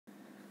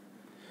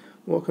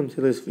Welcome to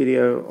this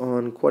video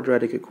on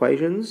quadratic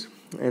equations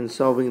and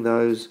solving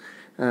those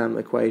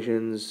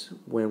equations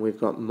when we've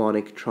got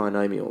monic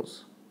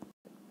trinomials.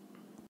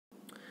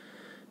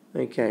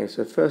 Okay,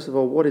 so first of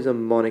all, what is a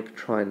monic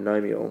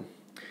trinomial?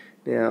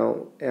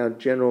 Now, our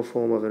general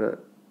form of a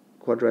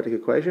quadratic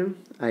equation,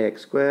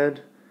 ax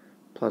squared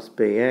plus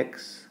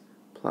bx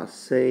plus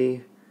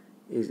c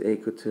is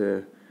equal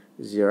to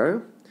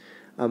 0.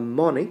 A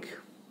monic,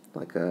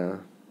 like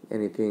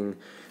anything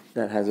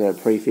that has a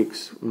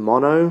prefix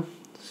mono,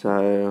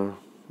 so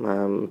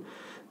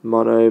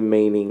mono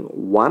meaning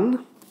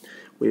 1.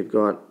 We've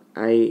got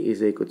a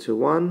is equal to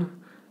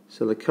 1,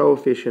 so the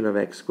coefficient of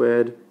x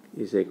squared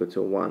is equal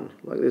to 1.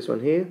 Like this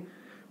one here,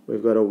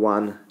 we've got a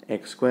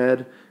 1x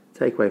squared,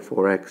 take away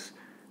 4x,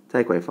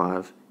 take away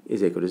 5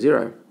 is equal to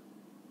 0.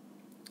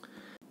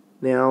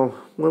 Now,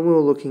 when we were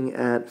looking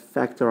at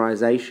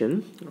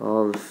factorization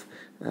of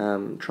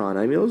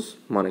trinomials,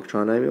 monic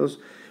trinomials,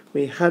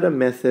 we had a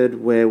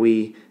method where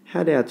we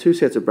had our two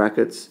sets of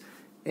brackets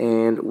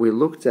and we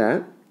looked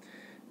at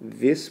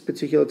this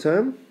particular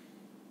term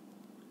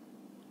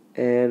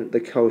and the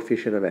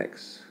coefficient of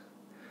x.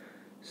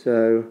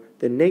 So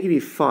the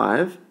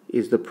 -5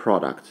 is the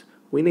product.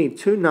 We need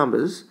two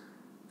numbers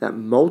that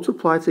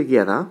multiply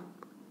together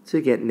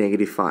to get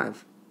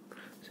 -5.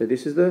 So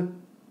this is the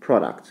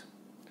product.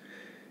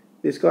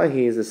 This guy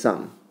here is the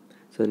sum.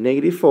 So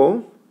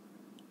 -4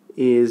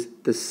 is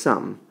the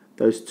sum.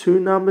 Those two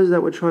numbers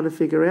that we're trying to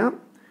figure out,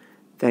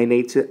 they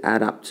need to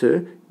add up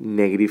to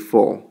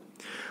 -4.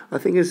 I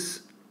think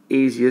it's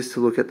easiest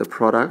to look at the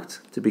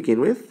product to begin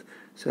with.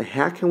 So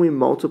how can we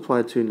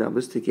multiply two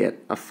numbers to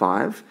get a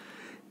 5?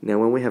 Now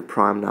when we have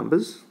prime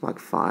numbers, like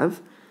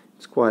 5,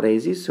 it's quite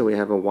easy. So we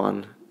have a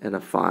 1 and a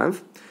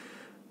 5.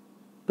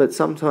 But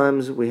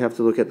sometimes we have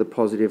to look at the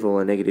positive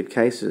or negative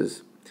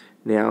cases.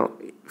 Now,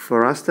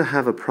 for us to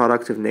have a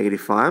product of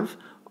 -5,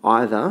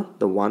 either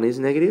the 1 is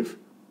negative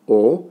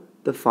or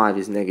the 5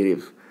 is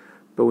negative.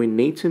 But we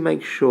need to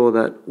make sure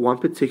that one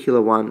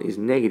particular one is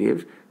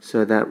negative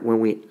so that when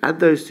we add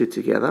those two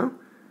together,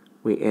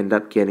 we end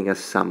up getting a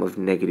sum of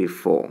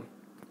 -4.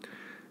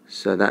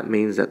 So that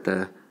means that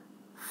the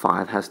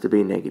 5 has to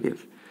be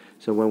negative.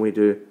 So when we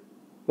do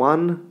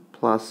 1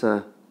 plus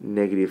a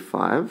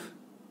 -5,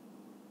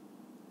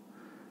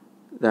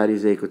 that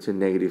is equal to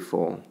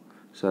 -4.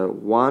 So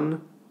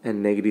 1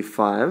 and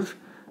 -5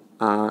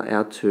 are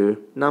our two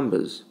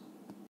numbers.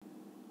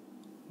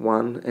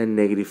 1 and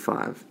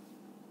 -5.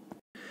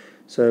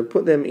 So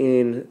put them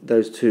in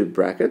those two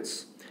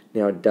brackets.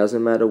 Now it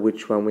doesn't matter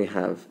which one we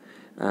have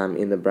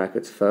in the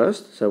brackets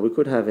first. So we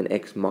could have an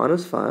x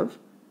minus 5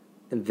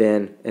 and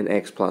then an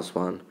x plus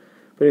 1.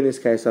 But in this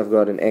case I've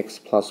got an x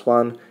plus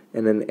 1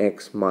 and an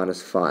x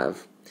minus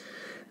 5.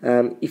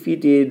 If you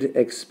did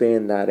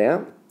expand that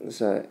out,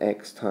 so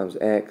x times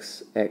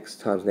x, x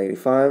times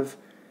 -5,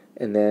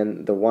 and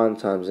then the 1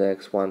 times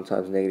x, 1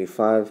 times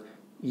 -5,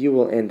 you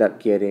will end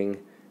up getting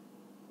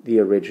the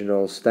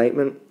original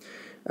statement.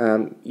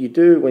 You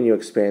do, when you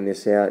expand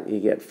this out, you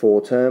get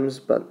 4 terms,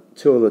 but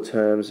 2 of the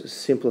terms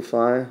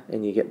simplify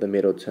and you get the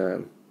middle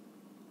term.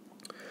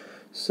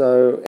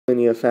 So in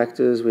your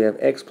factors, we have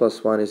x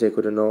plus 1 is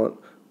equal to 0,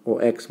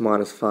 or x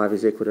minus 5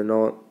 is equal to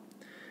 0.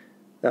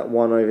 That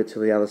 1 over to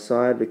the other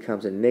side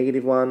becomes a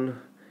 -1.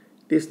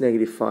 This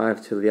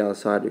 -5 to the other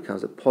side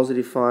becomes a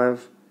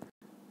 +5.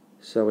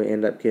 So we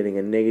end up getting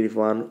a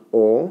 -1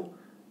 or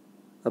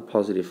a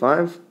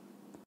 +5.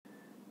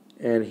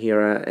 And here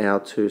are our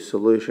two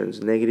solutions,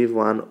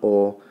 -1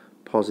 or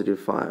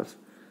 +5.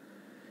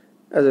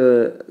 As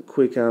a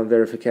quick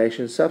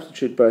verification,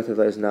 substitute both of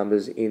those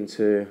numbers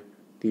into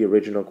the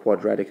original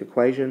quadratic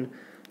equation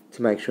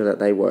to make sure that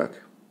they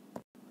work.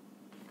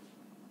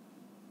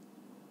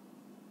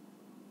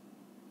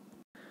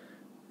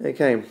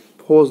 Okay,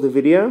 pause the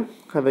video,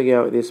 have a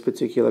go at this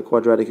particular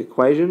quadratic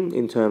equation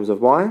in terms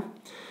of y,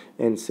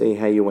 and see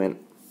how you went.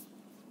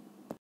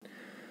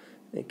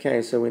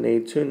 Okay, so we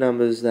need two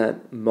numbers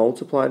that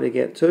multiply to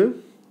get 2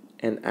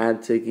 and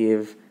add to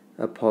give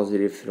a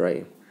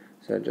 +3.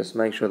 So just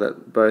make sure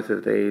that both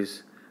of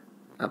these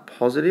are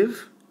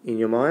positive in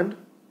your mind.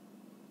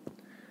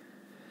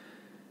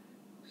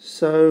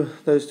 So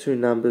those two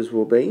numbers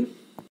will be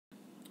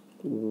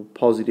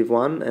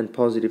 +1 and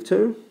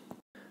 +2.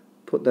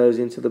 Put those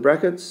into the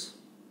brackets.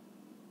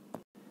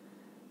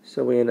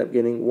 So we end up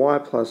getting y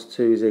plus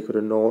 2 is equal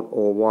to 0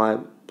 or y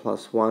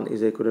plus 1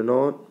 is equal to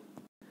 0.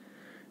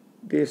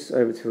 This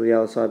over to the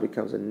other side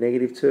becomes a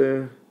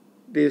 -2.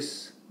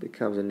 This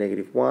becomes a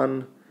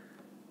 -1.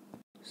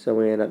 So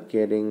we end up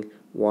getting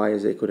y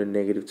is equal to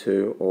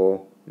 -2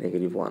 or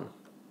 -1.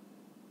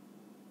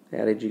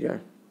 How did you go?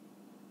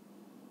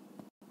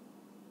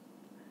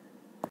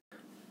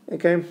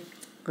 Okay,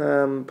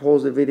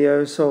 pause the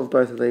video, solve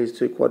both of these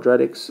two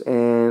quadratics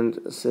and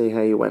see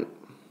how you went.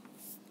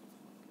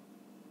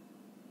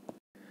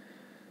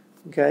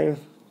 Okay.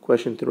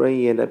 Question 3,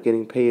 you end up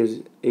getting p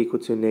is equal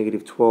to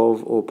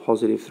 -12 or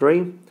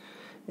 +3.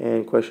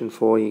 And question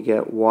 4, you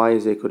get y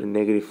is equal to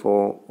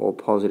 -4 or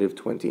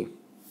 +20.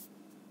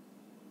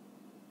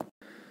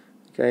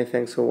 Okay,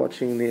 thanks for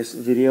watching this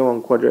video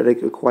on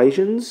quadratic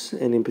equations,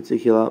 and in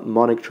particular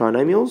monic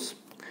trinomials.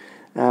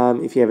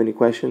 If you have any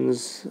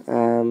questions,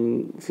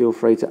 feel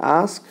free to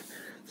ask.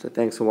 So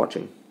thanks for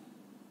watching.